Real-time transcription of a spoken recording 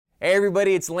Hey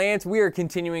everybody, it's Lance. We are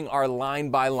continuing our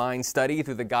line-by-line study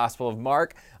through the Gospel of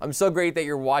Mark. I'm so great that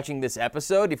you're watching this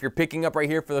episode. If you're picking up right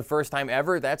here for the first time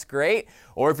ever, that's great.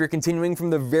 Or if you're continuing from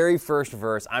the very first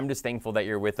verse, I'm just thankful that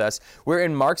you're with us. We're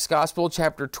in Mark's Gospel,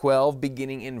 chapter 12,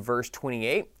 beginning in verse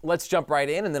 28. Let's jump right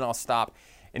in, and then I'll stop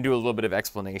and do a little bit of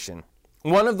explanation.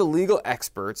 One of the legal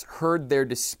experts heard their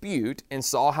dispute and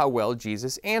saw how well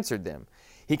Jesus answered them.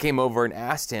 He came over and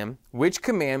asked him, "Which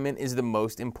commandment is the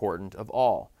most important of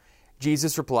all?"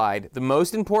 Jesus replied, "The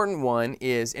most important one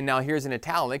is," and now here's in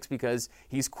italics because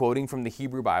he's quoting from the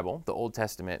Hebrew Bible, the Old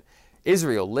Testament,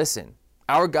 "Israel, listen.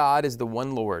 Our God is the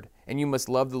one Lord, and you must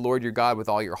love the Lord your God with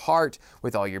all your heart,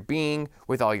 with all your being,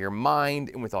 with all your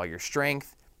mind, and with all your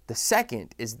strength. The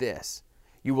second is this,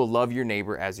 you will love your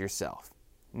neighbor as yourself.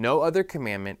 No other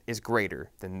commandment is greater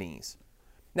than these."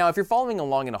 Now, if you're following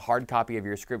along in a hard copy of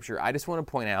your scripture, I just want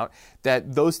to point out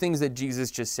that those things that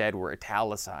Jesus just said were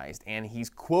italicized, and he's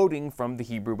quoting from the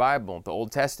Hebrew Bible, the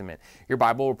Old Testament. Your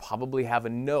Bible will probably have a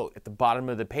note at the bottom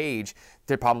of the page.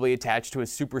 They're probably attached to a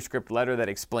superscript letter that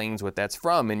explains what that's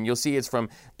from, and you'll see it's from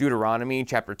Deuteronomy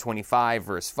chapter 25,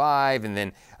 verse 5, and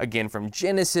then again from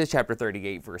Genesis chapter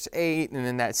 38, verse 8, and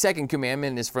then that second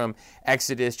commandment is from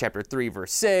Exodus chapter 3,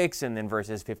 verse 6, and then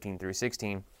verses 15 through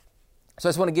 16. So I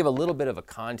just want to give a little bit of a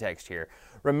context here.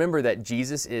 Remember that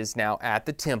Jesus is now at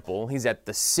the temple. He's at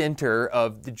the center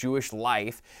of the Jewish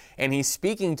life, and he's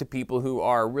speaking to people who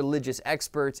are religious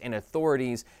experts and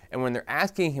authorities. And when they're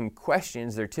asking him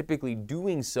questions, they're typically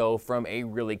doing so from a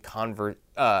really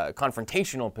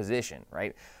confrontational position,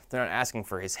 right? They're not asking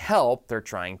for his help. They're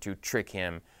trying to trick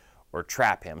him or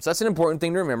trap him. So that's an important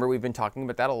thing to remember. We've been talking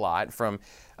about that a lot from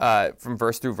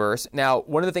verse through verse. Now,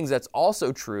 one of the things that's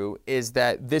also true is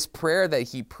that this prayer that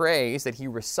he prays, that he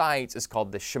recites, is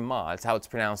called the Shema. That's how it's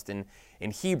pronounced in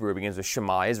Hebrew. It begins with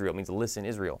Shema Israel. It means listen,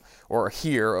 Israel, or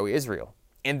hear, O Israel.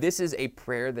 And this is a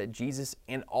prayer that Jesus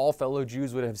and all fellow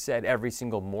Jews would have said every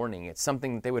single morning. It's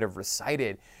something that they would have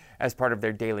recited as part of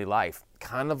their daily life,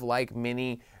 kind of like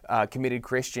many committed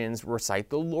Christians recite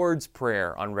the Lord's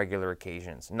Prayer on regular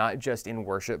occasions, not just in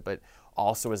worship, but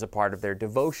also as a part of their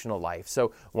devotional life.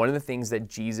 So one of the things that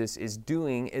Jesus is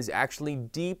doing is actually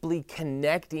deeply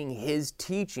connecting his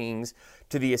teachings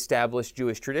to the established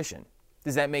Jewish tradition.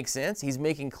 Does that make sense? He's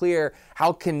making clear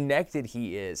how connected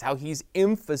he is, how he's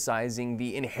emphasizing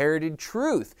the inherited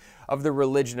truth of the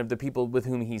religion of the people with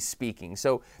whom he's speaking.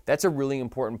 So that's a really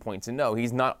important point to know.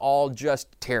 He's not all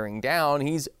just tearing down.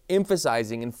 He's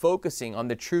emphasizing and focusing on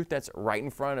the truth that's right in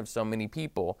front of so many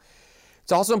people.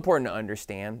 It's also important to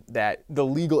understand that the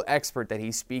legal expert that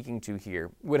he's speaking to here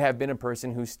would have been a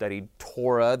person who studied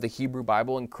Torah, the Hebrew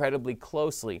Bible, incredibly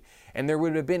closely. And there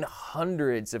would have been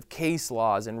hundreds of case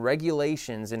laws and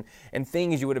regulations and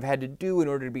things you would have had to do in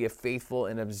order to be a faithful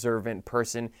and observant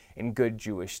person in good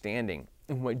Jewish standing.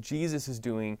 And what Jesus is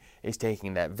doing is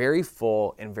taking that very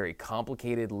full and very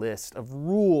complicated list of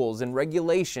rules and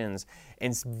regulations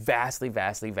and vastly,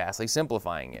 vastly, vastly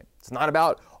simplifying it. It's not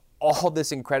about all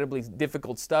this incredibly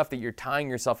difficult stuff that you're tying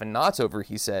yourself in knots over,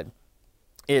 he said.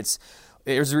 It's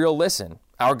Israel, listen.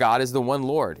 Our God is the one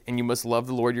Lord, and you must love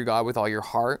the Lord your God with all your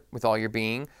heart, with all your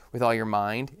being, with all your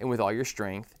mind, and with all your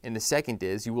strength. And the second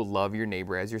is, you will love your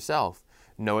neighbor as yourself.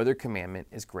 No other commandment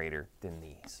is greater than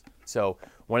these. So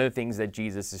one of the things that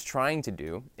Jesus is trying to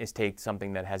do is take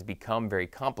something that has become very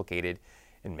complicated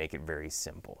and make it very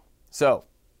simple. So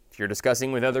if you're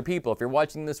discussing with other people, if you're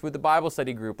watching this with a Bible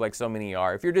study group like so many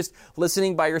are, if you're just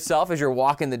listening by yourself as you're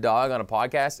walking the dog on a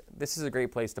podcast, this is a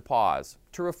great place to pause,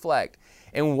 to reflect.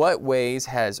 In what ways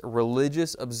has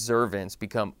religious observance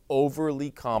become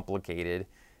overly complicated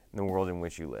in the world in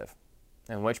which you live?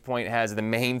 At which point has the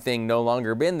main thing no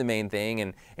longer been the main thing,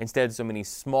 and instead so many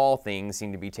small things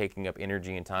seem to be taking up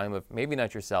energy and time of maybe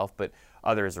not yourself, but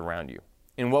others around you?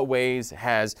 In what ways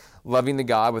has loving the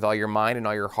God with all your mind and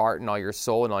all your heart and all your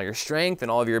soul and all your strength and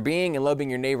all of your being and loving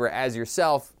your neighbor as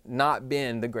yourself not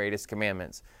been the greatest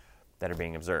commandments that are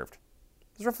being observed?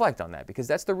 Let's reflect on that, because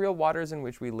that's the real waters in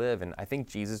which we live, and I think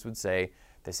Jesus would say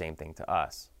the same thing to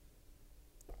us.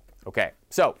 Okay,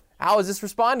 so how is this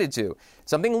responded to?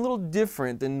 Something a little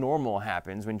different than normal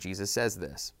happens when Jesus says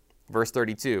this. Verse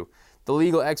 32, the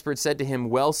legal expert said to him,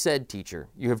 "Well said, teacher.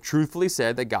 You have truthfully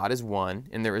said that God is one,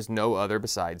 and there is no other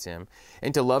besides him.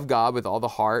 And to love God with all the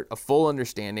heart, a full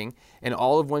understanding, and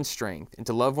all of one's strength, and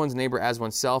to love one's neighbor as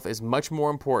oneself is much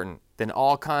more important than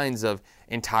all kinds of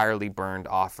entirely burned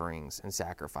offerings and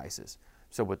sacrifices."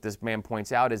 So what this man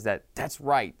points out is that that's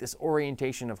right. This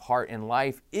orientation of heart and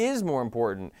life is more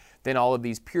important than all of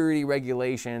these purity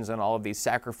regulations and all of these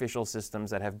sacrificial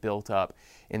systems that have built up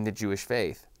in the Jewish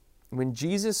faith. When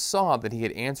Jesus saw that he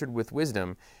had answered with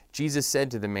wisdom, Jesus said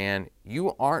to the man,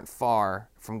 "You aren't far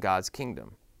from God's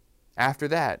kingdom." After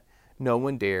that, no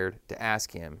one dared to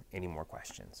ask him any more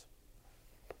questions.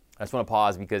 I just want to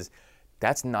pause because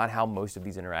that's not how most of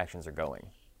these interactions are going.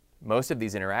 Most of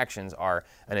these interactions are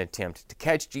an attempt to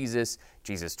catch Jesus,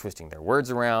 Jesus twisting their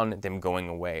words around, them going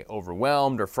away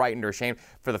overwhelmed or frightened or ashamed.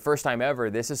 For the first time ever,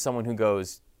 this is someone who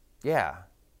goes, yeah,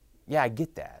 I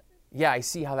get that. Yeah, I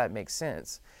see how that makes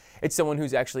sense. It's someone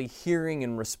who's actually hearing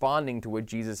and responding to what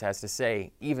Jesus has to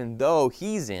say, even though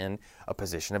he's in a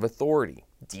position of authority,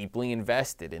 deeply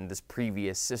invested in this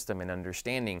previous system and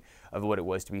understanding of what it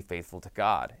was to be faithful to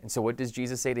God. And so what does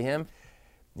Jesus say to him?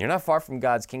 You're not far from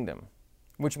God's kingdom,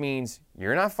 which means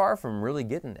you're not far from really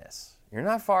getting this. You're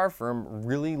not far from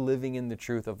really living in the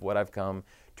truth of what I've come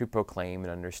to proclaim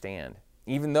and understand.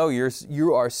 Even though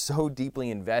you are so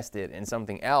deeply invested in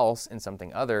something else and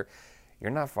something other,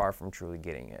 you're not far from truly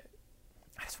getting it.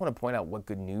 I just want to point out what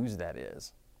good news that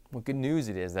is. What good news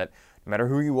it is that no matter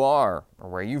who you are, or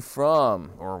where you're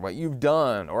from, or what you've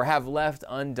done, or have left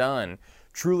undone,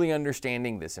 truly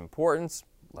understanding this importance,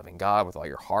 loving God with all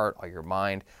your heart, all your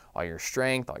mind, all your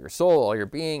strength, all your soul, all your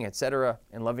being, etc.,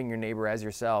 and loving your neighbor as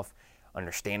yourself,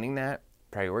 understanding that,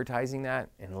 prioritizing that,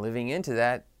 and living into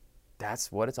that,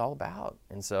 that's what it's all about.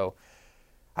 And so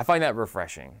I find that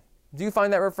refreshing. Do you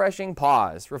find that refreshing?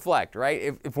 Pause, reflect,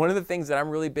 right? If one of the things that I'm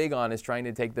really big on is trying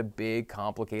to take the big,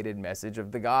 complicated message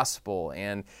of the gospel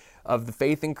and of the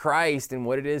faith in Christ and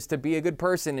what it is to be a good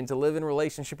person and to live in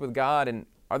relationship with God, and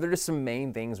are there just some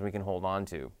main things we can hold on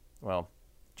to? Well,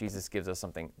 Jesus gives us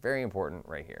something very important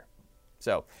right here.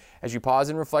 So, as you pause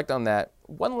and reflect on that,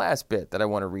 one last bit that I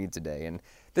want to read today, and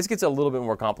this gets a little bit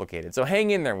more complicated, so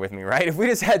hang in there with me, right? If we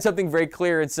just had something very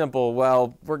clear and simple,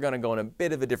 well, we're going to go in a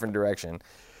bit of a different direction.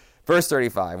 Verse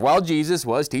 35, while Jesus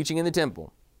was teaching in the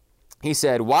temple, he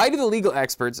said, "Why do the legal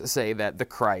experts say that the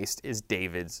Christ is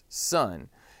David's son?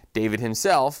 David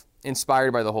himself,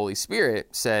 inspired by the Holy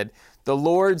Spirit, said, 'The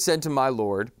Lord said to my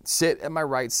Lord, sit at my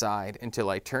right side until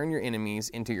I turn your enemies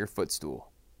into your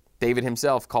footstool.' David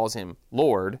himself calls him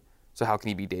Lord, so how can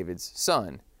he be David's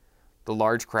son?" The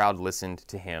large crowd listened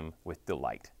to him with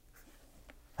delight.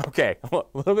 Okay, a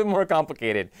little bit more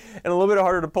complicated and a little bit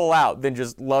harder to pull out than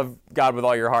just love God with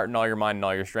all your heart and all your mind and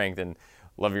all your strength and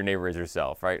love your neighbor as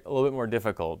yourself, right? A little bit more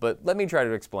difficult, but let me try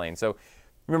to explain. So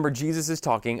remember, Jesus is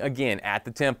talking again at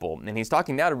the temple, and he's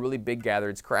talking now to really big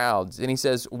gathered crowds. And he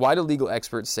says, why do legal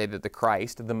experts say that the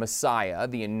Christ, the Messiah,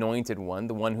 the anointed one,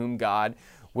 the one whom God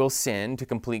will send to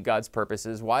complete God's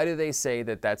purposes, why do they say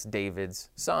that that's David's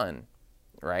son?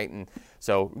 Right? And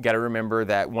so you got to remember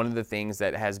that one of the things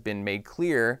that has been made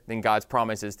clear in God's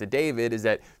promises to David is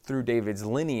that through David's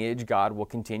lineage, God will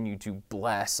continue to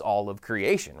bless all of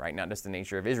creation, right? Not just the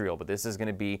nature of Israel, but this is going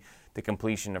to be the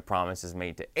completion of promises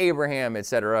made to Abraham,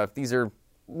 etc. These are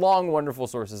long, wonderful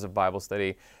sources of Bible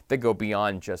study that go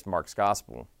beyond just Mark's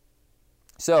gospel.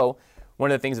 So one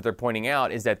of the things that they're pointing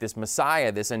out is that this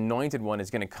Messiah, this anointed one,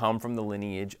 is going to come from the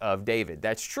lineage of David.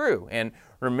 That's true. And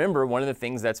remember, one of the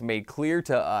things that's made clear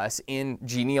to us in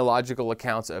genealogical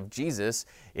accounts of Jesus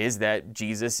is that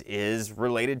Jesus is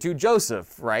related to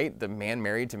Joseph, right? The man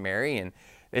married to Mary, and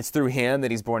it's through him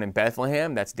that he's born in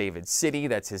Bethlehem. That's David's city.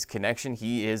 That's his connection.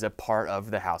 He is a part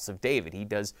of the house of David. He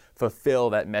does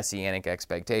fulfill that messianic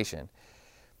expectation.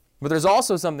 But there's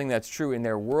also something that's true in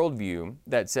their worldview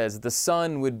that says the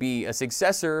son would be a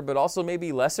successor, but also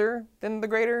maybe lesser than the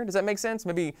greater. Does that make sense?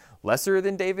 Maybe lesser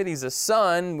than David. He's a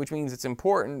son, which means it's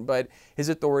important, but his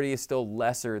authority is still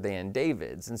lesser than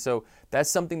David's. And so that's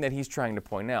something that he's trying to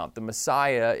point out. The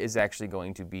Messiah is actually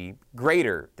going to be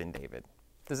greater than David.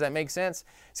 Does that make sense?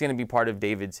 It's going to be part of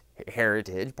David's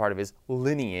heritage, part of his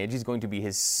lineage. He's going to be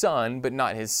his son, but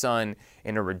not his son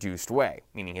in a reduced way,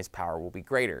 meaning his power will be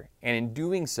greater. And in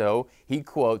doing so, he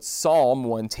quotes Psalm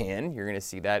 110. You're going to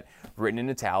see that written in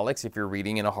italics if you're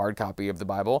reading in a hard copy of the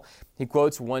Bible. He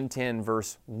quotes 110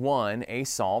 verse 1, a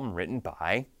psalm written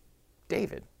by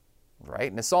David. Right?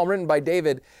 And a psalm written by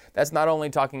David, that's not only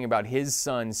talking about his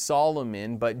son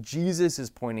Solomon, but Jesus is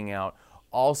pointing out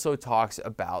also talks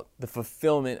about the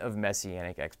fulfillment of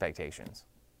messianic expectations.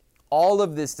 All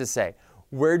of this to say,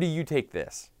 where do you take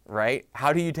this, right?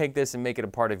 How do you take this and make it a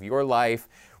part of your life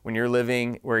when you're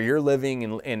living, where you're living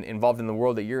and involved in the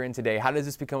world that you're in today? How does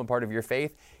this become a part of your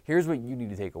faith? Here's what you need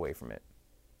to take away from it.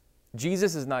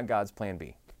 Jesus is not God's plan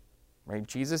B, right?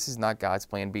 Jesus is not God's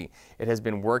plan B. It has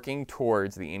been working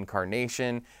towards the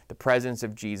incarnation, the presence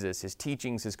of Jesus, his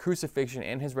teachings, his crucifixion,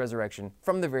 and his resurrection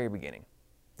from the very beginning.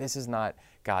 This is not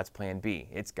God's plan B.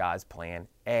 It's God's plan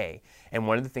A. And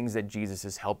one of the things that Jesus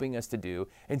is helping us to do,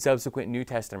 and subsequent New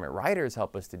Testament writers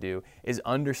help us to do, is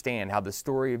understand how the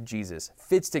story of Jesus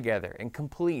fits together and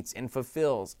completes and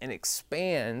fulfills and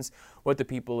expands what the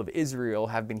people of Israel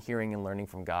have been hearing and learning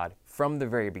from God from the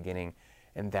very beginning.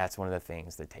 And that's one of the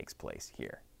things that takes place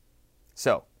here.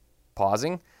 So,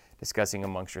 pausing, discussing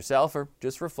amongst yourself, or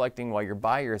just reflecting while you're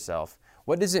by yourself,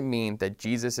 what does it mean that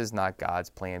Jesus is not God's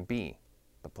plan B,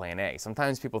 but plan A?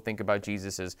 Sometimes people think about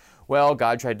Jesus as, well,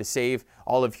 God tried to save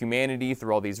all of humanity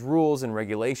through all these rules and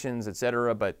regulations,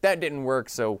 etc., but that didn't work,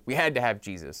 so we had to have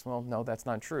Jesus. Well, no, that's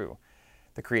not true.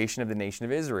 The creation of the nation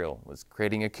of Israel was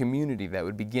creating a community that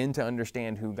would begin to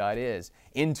understand who God is,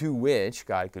 into which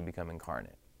God could become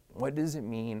incarnate. What does it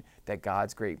mean that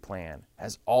God's great plan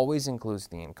has always included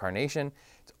the incarnation,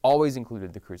 it's always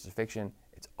included the crucifixion,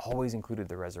 it's always included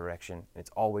the resurrection, and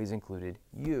it's always included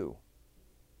you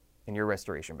and your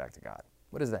restoration back to God?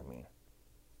 What does that mean?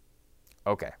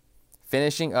 Okay,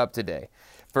 finishing up today.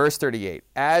 Verse 38,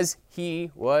 as he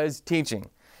was teaching,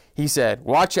 he said,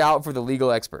 watch out for the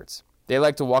legal experts. They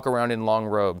like to walk around in long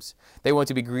robes. They want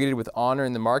to be greeted with honor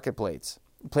in the markets.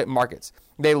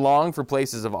 They long for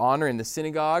places of honor in the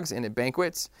synagogues and at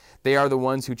banquets. They are the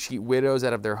ones who cheat widows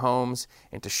out of their homes,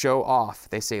 and to show off,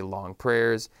 they say long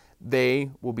prayers.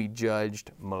 They will be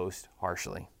judged most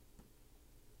harshly.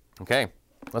 Okay,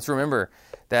 let's remember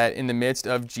that in the midst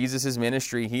of Jesus'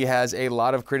 ministry, he has a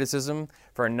lot of criticism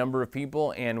for a number of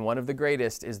people, and one of the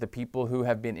greatest is the people who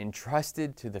have been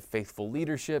entrusted to the faithful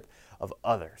leadership of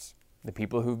others. The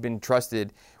people who've been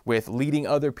trusted with leading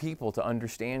other people to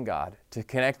understand God, to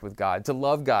connect with God, to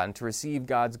love God, and to receive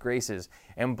God's graces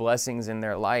and blessings in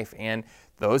their life. And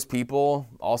those people,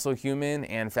 also human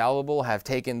and fallible, have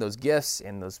taken those gifts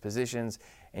and those positions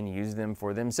and used them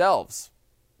for themselves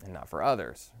and not for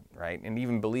others, right? And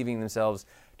even believing themselves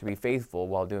to be faithful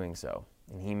while doing so.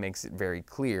 And he makes it very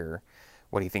clear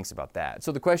what he thinks about that.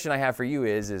 So the question I have for you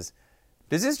is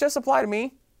does this just apply to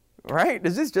me? Right?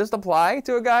 Does this just apply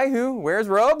to a guy who wears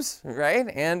robes, right?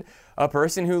 And a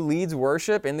person who leads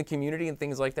worship in the community and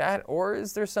things like that? Or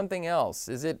is there something else?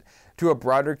 Is it to a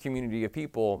broader community of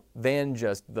people than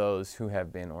just those who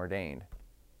have been ordained?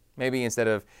 Maybe instead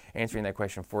of answering that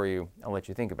question for you, I'll let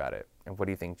you think about it. And what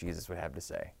do you think Jesus would have to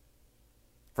say?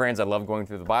 Friends, I love going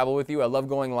through the Bible with you. I love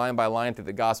going line by line through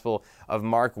the Gospel of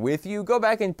Mark with you. Go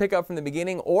back and pick up from the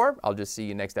beginning, or I'll just see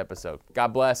you next episode. God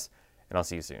bless, and I'll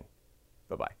see you soon.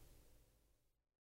 Bye-bye.